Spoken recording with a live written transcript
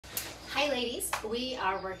Hi ladies, we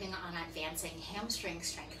are working on advancing hamstring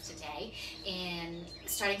strength today in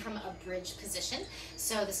starting from a bridge position.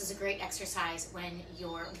 So this is a great exercise when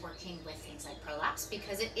you're working with things like prolapse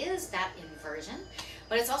because it is that inversion,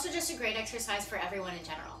 but it's also just a great exercise for everyone in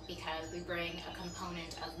general because we bring a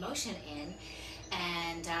component of motion in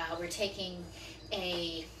and we're taking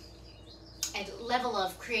a level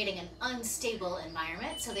of creating an unstable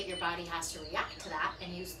environment so that your body has to react to that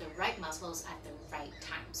and use the right muscles at the right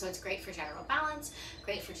time. So it's great for general balance,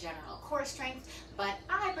 great for general core strength, but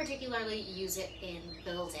I particularly use it in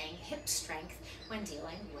building hip strength when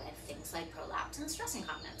dealing with things like prolapse and stress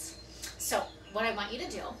incontinence. So what I want you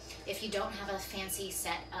to do, if you don't have a fancy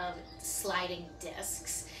set of sliding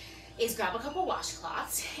discs, is grab a couple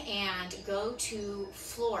washcloths and go to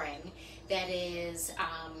flooring that is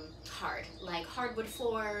hard, like hardwood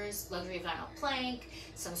floors, luxury vinyl plank,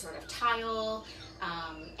 some sort of tile,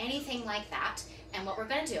 anything like that. And what we're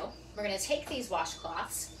gonna do, we're gonna take these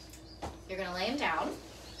washcloths, you're gonna lay them down,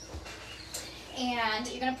 and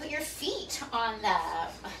you're gonna put your feet on them.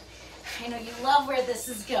 I know you love where this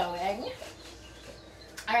is going.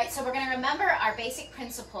 All right, so we're gonna remember our basic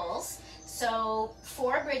principles. So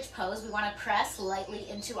for a bridge pose, we want to press lightly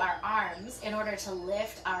into our arms in order to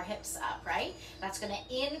lift our hips up, right? That's going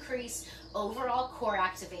to increase overall core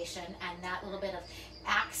activation and that little bit of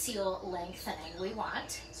axial lengthening we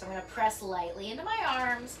want. So I'm going to press lightly into my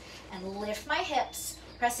arms and lift my hips,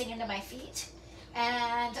 pressing into my feet.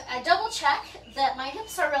 And I double check that my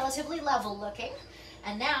hips are relatively level looking.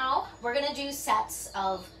 And now we're going to do sets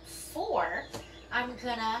of 4. I'm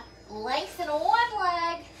going to lengthen one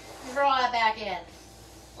leg, draw it back in.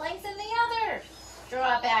 Lengthen the other,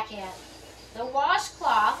 draw it back in. The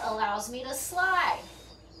washcloth allows me to slide.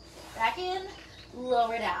 Back in,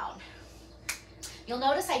 lower down. You'll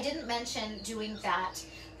notice I didn't mention doing that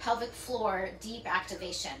pelvic floor deep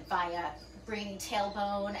activation via bringing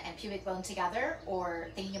tailbone and pubic bone together or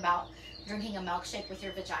thinking about drinking a milkshake with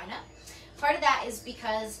your vagina. Part of that is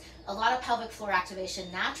because a lot of pelvic floor activation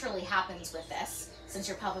naturally happens with this, since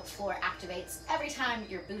your pelvic floor activates every time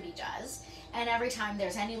your booty does, and every time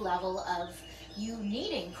there's any level of you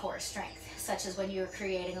needing core strength, such as when you're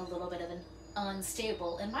creating a little bit of an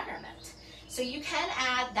unstable environment. So you can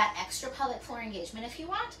add that extra pelvic floor engagement if you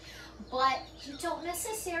want, but you don't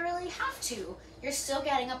necessarily have to. You're still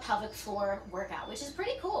getting a pelvic floor workout, which is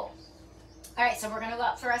pretty cool. All right, so we're gonna go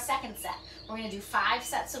up for a second set. We're gonna do 5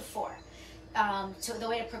 sets of 4. So the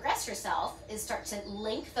way to progress yourself is start to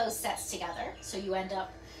link those sets together. So you end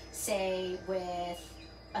up, say, with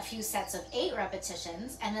a few sets of 8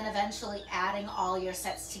 repetitions, and then eventually adding all your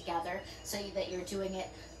sets together so that you're doing it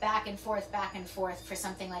back and forth for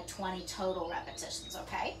something like 20 total repetitions,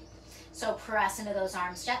 okay? So press into those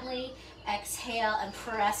arms gently, exhale and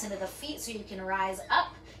press into the feet so you can rise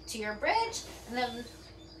up to your bridge, and then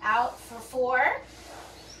out for 4,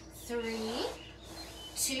 3,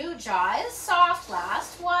 2, jaw is soft,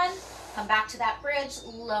 last one. Come back to that bridge,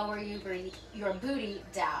 lower your booty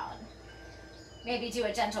down. Maybe do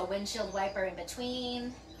a gentle windshield wiper in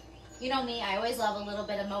between. You know me, I always love a little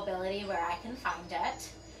bit of mobility where I can find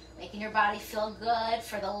it. Making your body feel good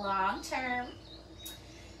for the long term.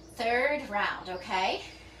 3rd round, okay?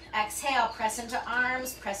 Exhale, press into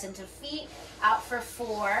arms, press into feet. Out for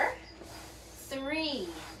 4, 3,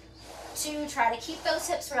 2, try to keep those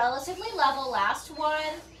hips relatively level. Last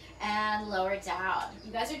one, and lower down.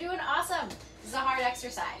 You guys are doing awesome. This is a hard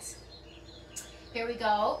exercise. Here we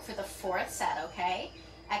go for the 4th set, okay?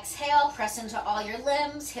 Exhale, press into all your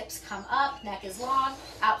limbs, hips come up, neck is long.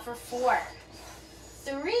 Out for 4,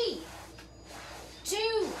 3,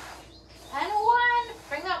 2, and 1.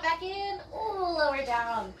 Bring that back in. Ooh, lower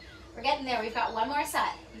down. We're getting there. We've got one more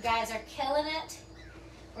set. You guys are killing it.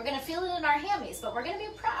 We're gonna feel it in our hammies, but we're gonna be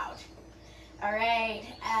proud. All right,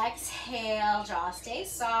 exhale, jaw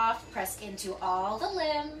stays soft, press into all the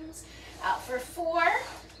limbs. Out for 4,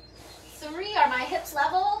 3, are my hips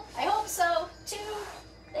level? I hope so. 2,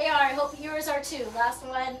 they are, I hope yours are too. Last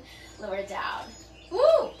one, lower down. Woo!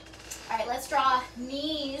 All right, let's draw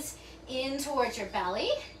knees in towards your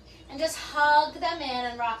belly and just hug them in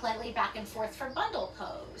and rock lightly back and forth for bundle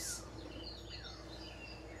pose.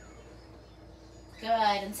 Good,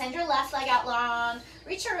 and send your left leg out long.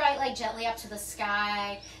 Reach your right leg gently up to the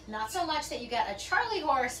sky. Not so much that you get a Charlie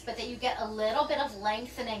horse, but that you get a little bit of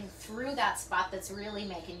lengthening through that spot that's really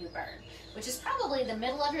making you burn, which is probably the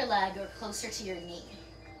middle of your leg or closer to your knee.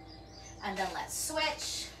 And then let's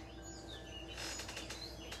switch.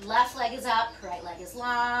 Left leg is up, right leg is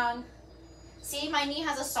long. See, my knee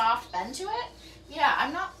has a soft bend to it. Yeah,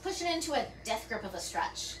 I'm not pushing into a death grip of a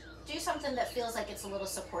stretch. Do something that feels like it's a little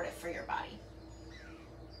supportive for your body.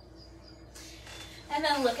 And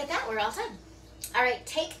then look at that, we're all done. All right,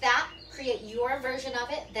 take that, create your version of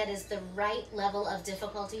it that is the right level of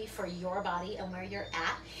difficulty for your body and where you're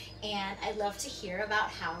at. And I'd love to hear about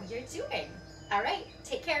how you're doing. All right,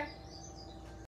 take care.